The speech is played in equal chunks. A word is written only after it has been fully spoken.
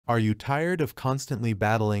Are you tired of constantly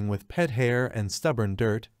battling with pet hair and stubborn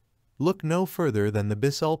dirt? Look no further than the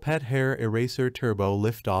Bissell Pet Hair Eraser Turbo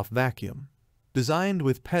Lift-Off Vacuum. Designed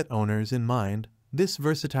with pet owners in mind, this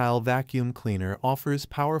versatile vacuum cleaner offers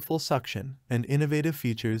powerful suction and innovative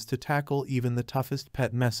features to tackle even the toughest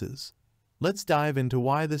pet messes. Let's dive into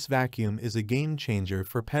why this vacuum is a game changer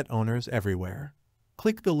for pet owners everywhere.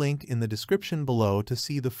 Click the link in the description below to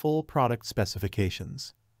see the full product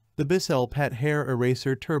specifications. The Bissell Pet Hair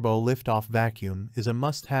Eraser Turbo Lift-Off Vacuum is a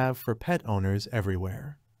must-have for pet owners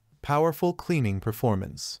everywhere. Powerful cleaning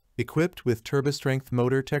performance. Equipped with turbo-strength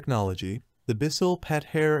motor technology, the Bissell Pet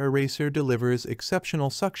Hair Eraser delivers exceptional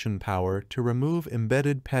suction power to remove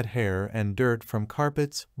embedded pet hair and dirt from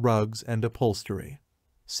carpets, rugs, and upholstery.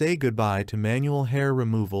 Say goodbye to manual hair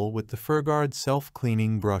removal with the FurGuard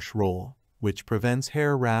self-cleaning brush roll, which prevents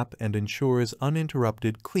hair wrap and ensures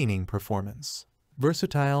uninterrupted cleaning performance.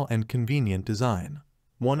 Versatile and convenient design.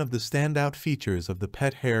 One of the standout features of the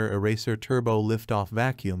Pet Hair Eraser Turbo Lift-Off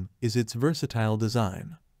Vacuum is its versatile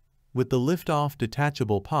design. With the lift-off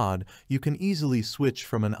detachable pod, you can easily switch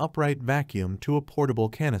from an upright vacuum to a portable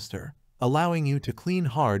canister, allowing you to clean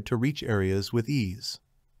hard-to-reach areas with ease.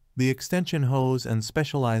 The extension hose and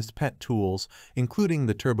specialized pet tools, including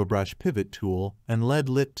the Turbo Brush Pivot Tool and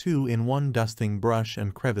LED-lit 2-in-1 dusting brush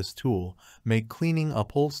and crevice tool, make cleaning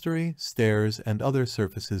upholstery, stairs, and other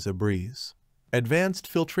surfaces a breeze. Advanced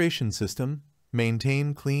filtration system.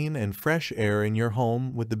 Maintain clean and fresh air in your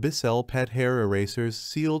home with the Bissell Pet Hair Eraser's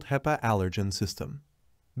sealed HEPA allergen system.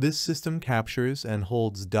 This system captures and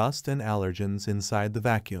holds dust and allergens inside the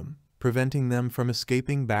vacuum, preventing them from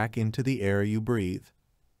escaping back into the air you breathe.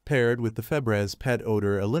 Paired with the Febreze Pet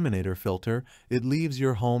Odor Eliminator filter, it leaves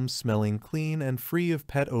your home smelling clean and free of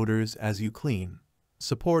pet odors as you clean.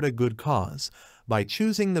 Support a good cause. By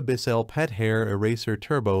choosing the Bissell Pet Hair Eraser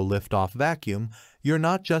Turbo Lift-Off Vacuum, you're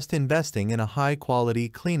not just investing in a high-quality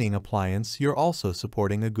cleaning appliance, you're also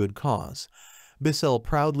supporting a good cause. Bissell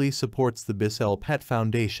proudly supports the Bissell Pet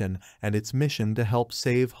Foundation and its mission to help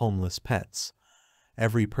save homeless pets.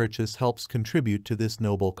 Every purchase helps contribute to this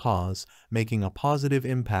noble cause, making a positive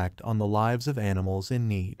impact on the lives of animals in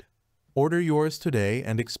need. Order yours today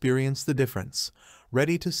and experience the difference.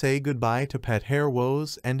 Ready to say goodbye to pet hair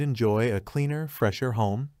woes and enjoy a cleaner, fresher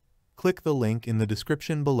home? Click the link in the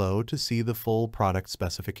description below to see the full product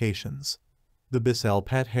specifications. The Bissell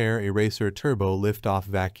Pet Hair Eraser Turbo Lift-Off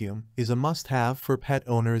Vacuum is a must-have for pet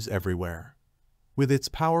owners everywhere. With its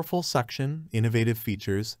powerful suction, innovative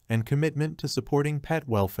features, and commitment to supporting pet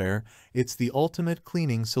welfare, it's the ultimate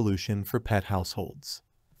cleaning solution for pet households.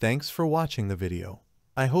 Thanks for watching the video.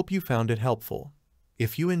 I hope you found it helpful.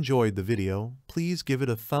 If you enjoyed the video, please give it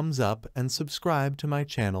a thumbs up and subscribe to my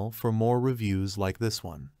channel for more reviews like this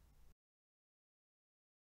one.